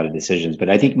always been a lot of decisions. But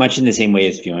I think much in the same way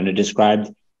as Fiona described,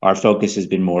 our focus has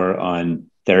been more on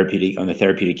the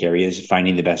therapeutic areas,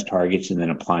 finding the best targets and then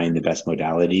applying the best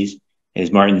modalities.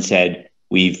 As Martin said,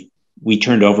 we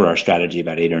turned over our strategy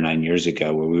about 8 or 9 years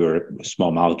ago, where we were a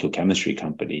small molecule chemistry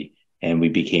company, and we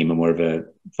became more of a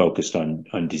focused on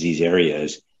disease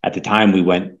areas. At the time, we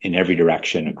went in every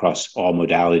direction across all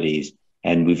modalities,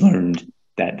 and we've learned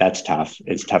that that's tough.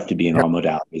 It's tough to be in all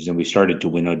modalities, and we started to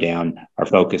winnow down our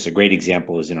focus. A great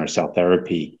example is in our cell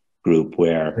therapy group,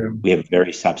 where we have a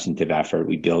very substantive effort.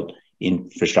 We built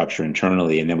infrastructure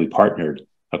internally, and then we partnered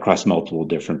across multiple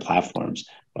different platforms,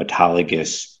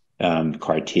 autologous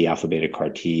CAR T, alpha beta CAR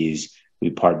Ts.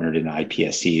 We partnered in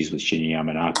iPSCs with Shinya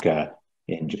Yamanaka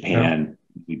in Japan.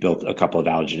 We built a couple of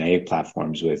allogeneic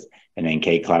platforms with an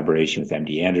NK collaboration with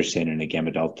MD Anderson and a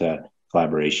gamma delta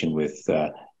collaboration with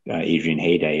Adrian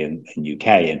Hayday in UK.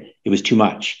 And it was too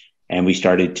much. And we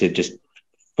started to just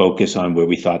focus on where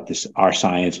we thought our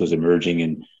science was emerging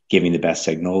and giving the best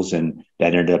signals. And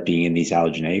that ended up being in these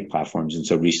allogeneic platforms. And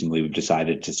so recently we've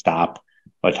decided to stop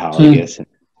autologous and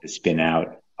to spin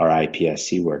out our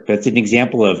iPSC work. That's an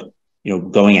example of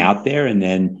going out there and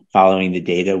then following the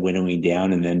data, winnowing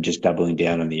down, and then just doubling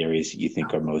down on the areas that you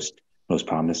think are most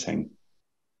promising.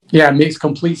 Yeah, it makes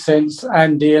complete sense,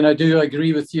 Andy, and I do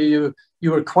agree with you.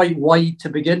 You were quite wide to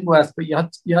begin with, but you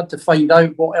had to find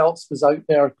out what else was out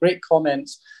there. Great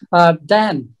comments.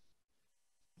 Dan?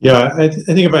 Yeah, I think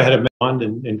if I had a wand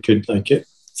and could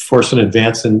force an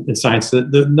advance in science,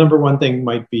 the number one thing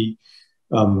might be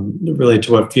related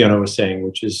to what Fiona was saying,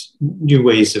 which is new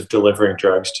ways of delivering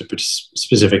drugs to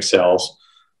specific cells,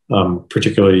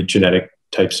 particularly genetic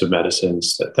types of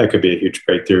medicines. That could be a huge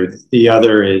breakthrough. The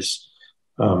other is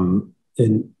for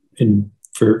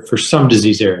some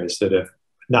disease areas that have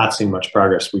not seen much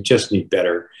progress, we just need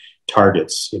better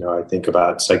targets. I think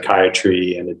about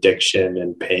psychiatry and addiction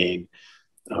and pain,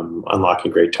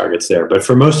 unlocking great targets there. But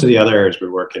for most of the other areas we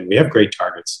work in, we have great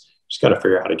targets. Just got to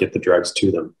figure out how to get the drugs to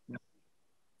them.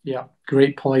 Yeah,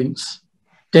 great points.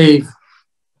 Dave?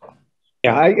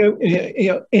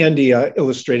 Yeah, Andy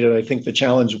illustrated, I think, the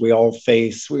challenge we all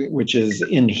face, which is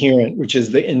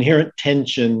the inherent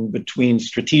tension between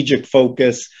strategic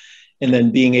focus and then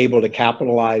being able to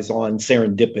capitalize on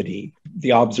serendipity,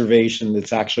 the observation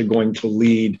that's actually going to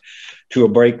lead to a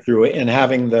breakthrough, and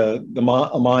having a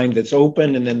mind that's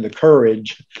open and then the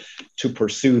courage to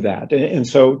pursue that. And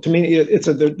so to me,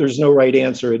 there's no right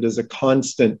answer. It is a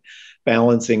constant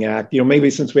balancing act. Maybe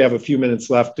since we have a few minutes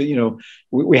left,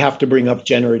 we have to bring up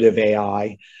generative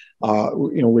AI,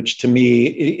 which to me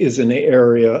is an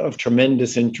area of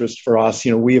tremendous interest for us.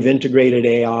 We have integrated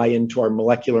AI into our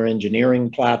molecular engineering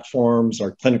platforms,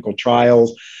 our clinical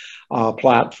trials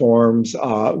platforms.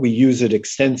 We use it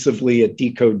extensively at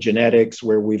Decode Genetics,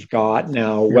 where we've got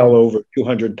now well over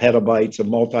 200 petabytes of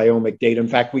multi-omic data. In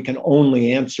fact, we can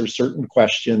only answer certain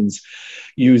questions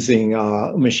using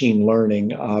machine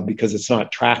learning because it's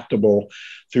not tractable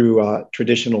through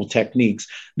traditional techniques.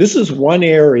 This is one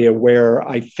area where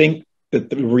I think that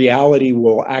the reality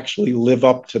will actually live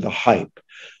up to the hype.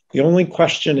 The only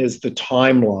question is the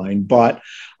timeline, but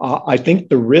I think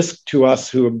the risk to us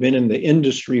who have been in the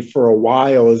industry for a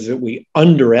while is that we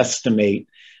underestimate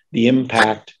the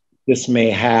impact this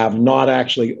may have, not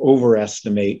actually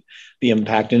overestimate the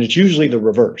impact. And it's usually the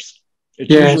reverse.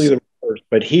 Usually the reverse.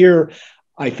 But here,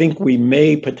 I think we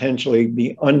may potentially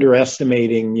be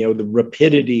underestimating, the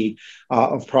rapidity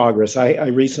of progress. I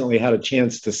recently had a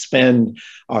chance to spend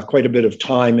quite a bit of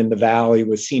time in the Valley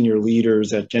with senior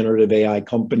leaders at generative AI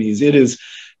companies. It is,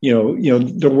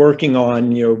 they're working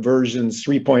on, versions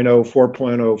 3.0,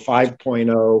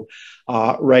 4.0,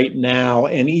 5.0 right now,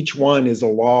 and each one is a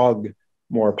log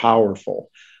more powerful.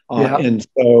 And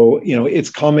so, it's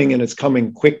coming and it's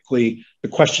coming quickly. The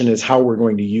question is how we're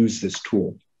going to use this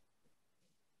tool.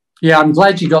 Yeah, I'm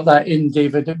glad you got that in,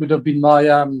 David. It would have been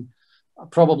my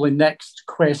probably next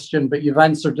question, but you've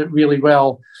answered it really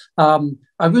well.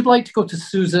 I would like to go to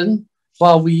Susan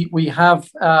while we have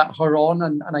her on.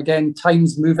 And again,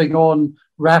 time's moving on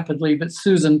rapidly. But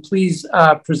Susan, please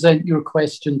present your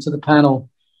question to the panel.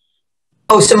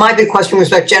 Oh, so my big question was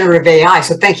about generative AI.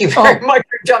 So thank you very much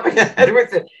for jumping ahead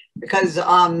with it. Because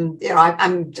I'm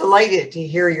delighted to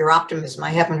hear your optimism. I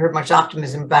haven't heard much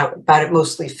optimism about it,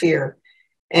 mostly fear.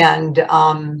 And,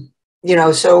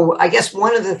 so I guess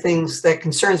one of the things that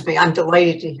concerns me, I'm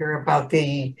delighted to hear about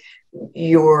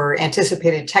your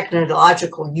anticipated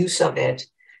technological use of it.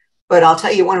 But I'll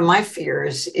tell you, one of my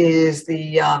fears is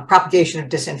the propagation of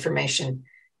disinformation.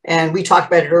 And we talked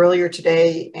about it earlier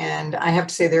today, and I have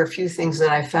to say there are a few things that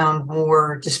I found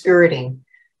more dispiriting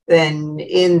than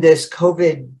in this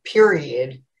COVID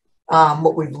period.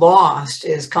 What we've lost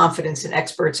is confidence in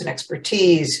experts and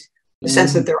expertise, the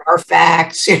sense that there are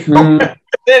facts, and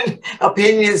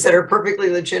opinions that are perfectly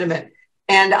legitimate.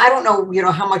 And I don't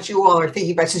know, how much you all are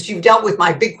thinking about, since you've dealt with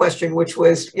my big question, which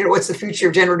was, what's the future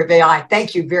of generative AI?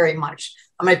 Thank you very much.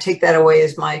 I'm going to take that away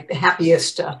as my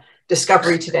happiest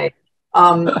discovery today.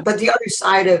 But the other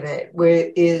side of it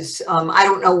is, I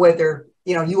don't know whether,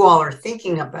 you all are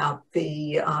thinking about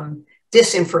the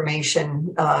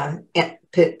disinformation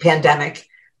pandemic.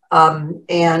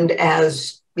 And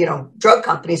as, drug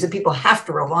companies that people have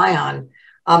to rely on,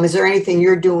 is there anything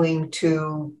you're doing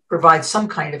to provide some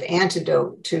kind of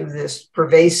antidote to this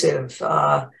pervasive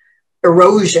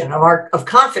erosion of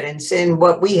confidence in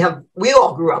what we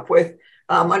all grew up with,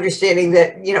 understanding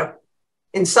that,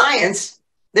 in science,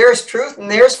 there's truth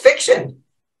and there's fiction.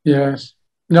 Yes.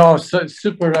 No, so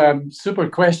super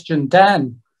question,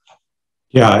 Dan.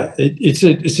 Yeah,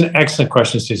 it's an excellent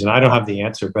question, Susan. I don't have the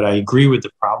answer, but I agree with the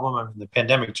problem. I mean, the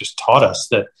pandemic just taught us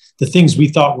that the things we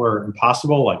thought were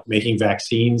impossible, like making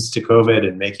vaccines to COVID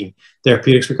and making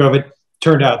therapeutics for COVID,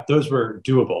 turned out those were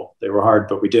doable. They were hard,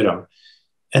 but we did them.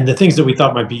 And the things that we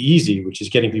thought might be easy, which is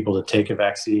getting people to take a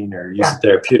vaccine or use a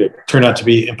therapeutic, turned out to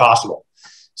be impossible.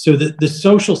 So the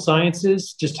social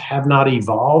sciences just have not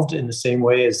evolved in the same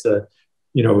way as the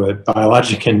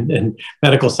biologic and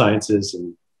medical sciences,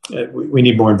 and we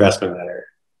need more investment in that area.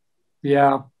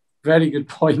 Yeah, very good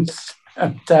points,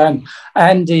 Dan.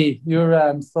 Andy,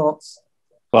 your thoughts?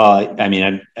 Well, I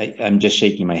mean, I'm just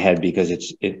shaking my head because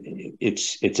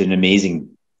it's an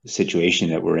amazing situation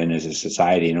that we're in as a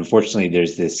society, and unfortunately,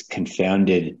 there's this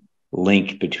confounded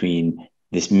link between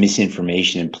this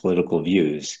misinformation and political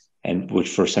views, and which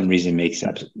for some reason makes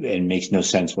no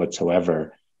sense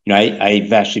whatsoever.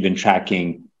 I've actually been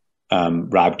tracking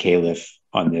Rob Califf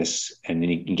on this and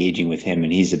engaging with him,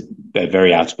 and he's a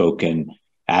very outspoken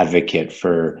advocate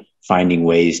for finding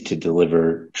ways to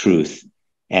deliver truth.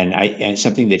 And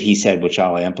something that he said, which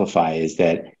I'll amplify, is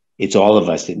that it's all of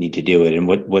us that need to do it. And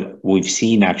what we've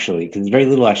seen actually, because there's very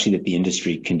little actually that the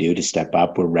industry can do to step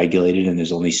up. We're regulated, and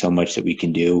there's only so much that we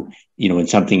can do. When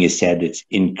something is said that's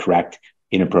incorrect,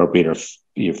 inappropriate, or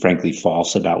frankly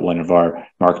false about one of our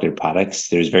marketed products,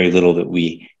 there's very little that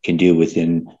we can do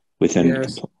within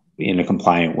yes, in a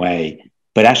compliant way.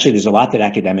 But actually, there's a lot that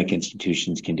academic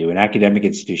institutions can do, and academic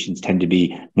institutions tend to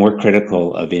be more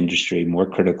critical of industry, more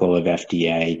critical of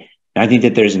FDA. And I think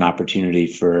that there's an opportunity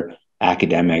for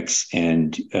academics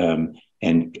and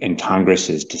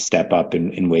Congresses to step up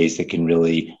in ways that can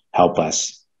really help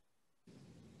us.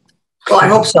 Well, I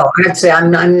hope so. I have to say,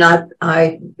 I'm not.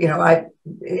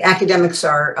 Academics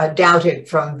are doubted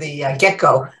from the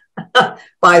get-go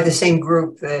by the same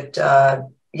group that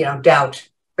doubt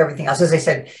everything else. As I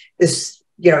said, this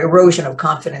erosion of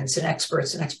confidence in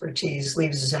experts and expertise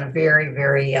leaves us in a very,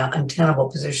 very untenable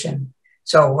position.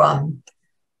 So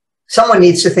someone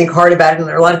needs to think hard about it, and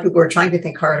there are a lot of people who are trying to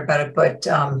think hard about it. But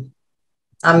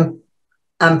I'm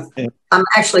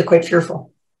actually quite fearful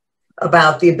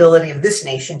about the ability of this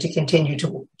nation to continue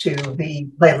to play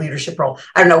a leadership role.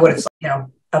 I don't know what it's like,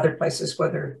 other places,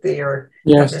 whether they are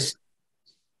this,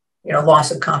 loss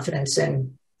of confidence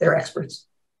in their experts.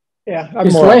 Yeah,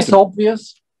 it's less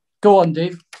obvious. Go on,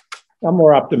 Dave. I'm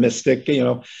more optimistic. We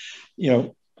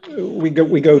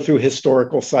go through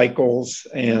historical cycles,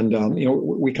 and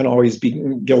we can always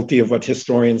be guilty of what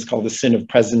historians call the sin of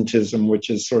presentism, which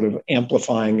is sort of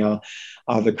amplifying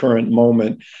the current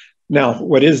moment. Now,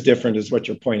 what is different is what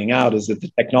you're pointing out is that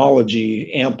the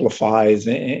technology amplifies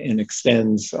and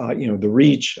extends, the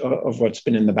reach of what's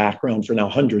been in the background for now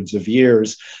hundreds of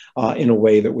years in a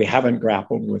way that we haven't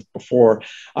grappled with before.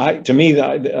 To me,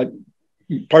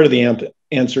 part of the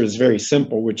answer is very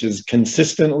simple, which is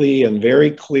consistently and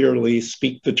very clearly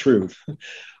speak the truth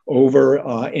over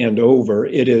and over.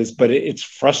 But it's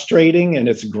frustrating and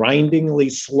it's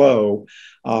grindingly slow,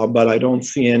 but I don't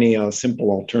see any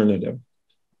simple alternative.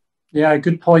 Yeah,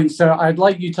 good point, sir. I'd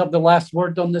like you to have the last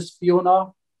word on this,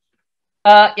 Fiona.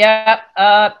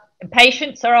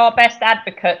 Patients are our best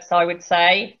advocates, I would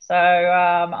say. So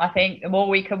I think the more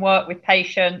we can work with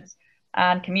patients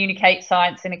and communicate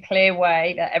science in a clear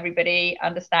way that everybody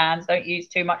understands, don't use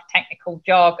too much technical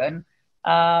jargon,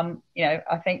 I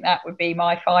think that would be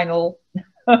my final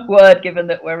word, given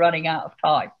that we're running out of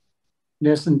time.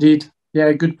 Yes, indeed.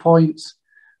 Yeah, good points.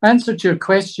 Answer to your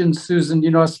question, Susan,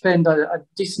 I spend a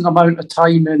decent amount of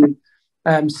time in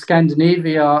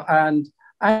Scandinavia, and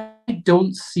I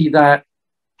don't see that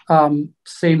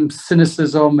same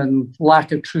cynicism and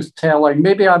lack of truth telling.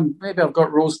 Maybe I've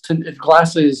got rose tinted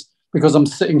glasses because I'm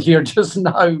sitting here just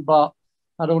now, but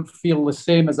I don't feel the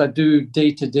same as I do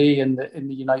day to day in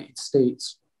the United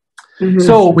States. Mm-hmm.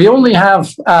 So we only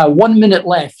have 1 minute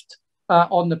left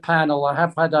on the panel. I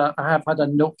have had a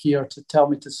note here to tell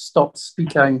me to stop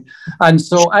speaking, and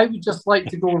so I would just like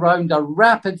to go around a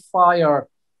rapid fire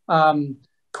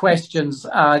questions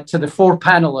to the four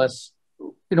panelists.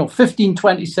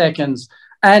 15-20 seconds.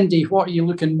 Andy, what are you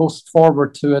looking most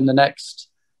forward to in the next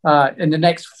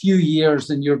few years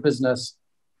in your business?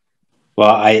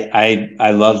 Well,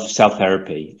 I love cell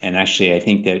therapy, and actually I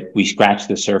think that we scratched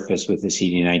the surface with the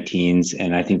CD19s,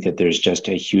 and I think that there's just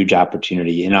a huge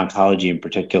opportunity in oncology in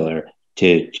particular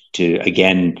to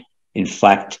again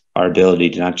inflect our ability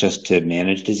to not just to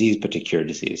manage disease but to cure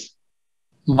disease.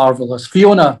 Marvelous.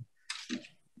 Fiona.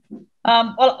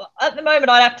 Well, at the moment,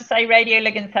 I'd have to say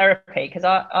radioligand therapy because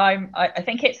I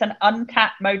think it's an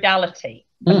untapped modality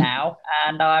for now,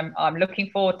 and I'm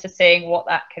looking forward to seeing what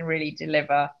that can really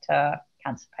deliver to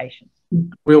cancer patients.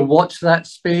 We'll watch that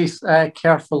space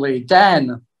carefully.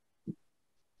 Dan.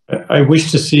 I wish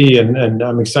to see, and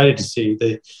I'm excited to see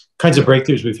the kinds of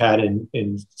breakthroughs we've had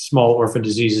in small orphan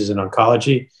diseases in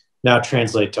oncology now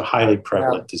translate to highly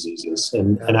prevalent diseases,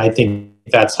 and I think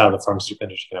that's how the pharmaceutical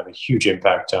industry can have a huge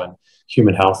impact on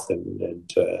human health,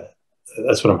 and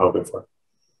that's what I'm hoping for.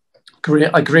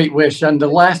 A great wish. And the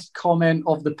last comment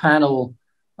of the panel,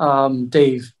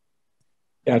 Dave.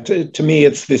 Yeah, to me,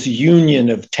 it's this union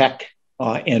of tech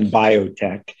and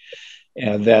biotech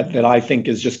that I think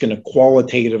is just going to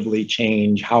qualitatively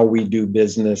change how we do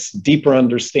business. Deeper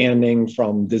understanding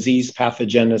from disease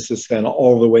pathogenesis, then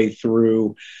all the way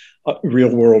through real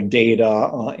world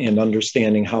data and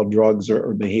understanding how drugs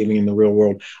are behaving in the real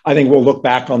world. I think we'll look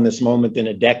back on this moment in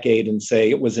a decade and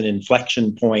say it was an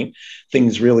inflection point.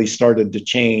 Things really started to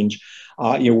change.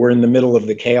 We're in the middle of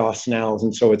the chaos now,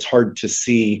 and so it's hard to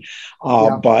see,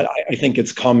 but I think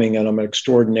it's coming, and I'm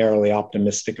extraordinarily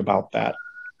optimistic about that.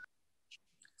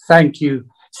 Thank you.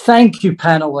 Thank you,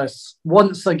 panelists.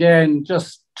 Once again,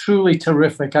 just truly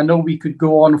terrific. I know we could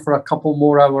go on for a couple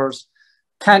more hours.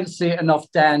 Can't say it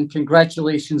enough, Dan.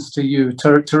 Congratulations to you.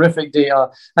 Terrific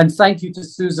data. And thank you to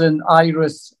Susan,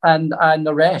 Iris, and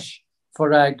Naresh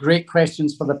for great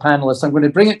questions for the panelists. I'm going to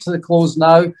bring it to the close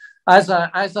now. As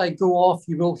I go off,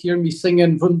 you will hear me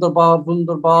singing Wunderbar,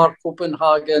 Wunderbar,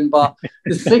 Copenhagen, but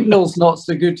the signal's not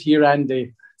so good here,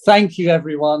 Andy. Thank you,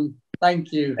 everyone.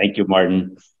 Thank you. Thank you,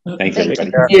 Martin. Thanks, everybody.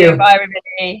 Thank you. Bye,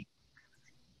 everybody.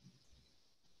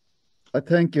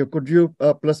 Thank you. Could you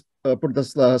put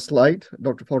the slide,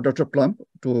 Dr. Plump,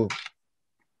 to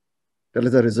tell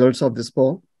us the results of this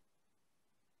poll?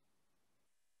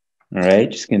 All right,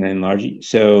 just going to enlarge it.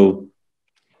 So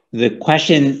the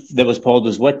question that was polled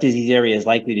was, what disease area is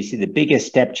likely to see the biggest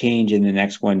step change in the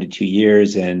next 1 to 2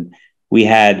 years? And we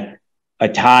had a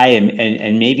tie,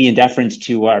 and maybe in deference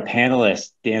to our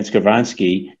panelist, Dan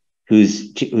Skovronsky,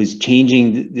 whose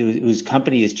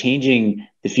company is changing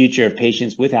the future of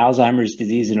patients with Alzheimer's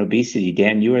disease and obesity.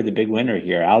 Dan, you are the big winner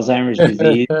here, Alzheimer's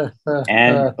disease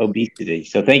and obesity.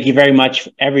 So thank you very much,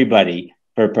 everybody,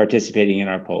 for participating in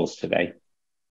our polls today.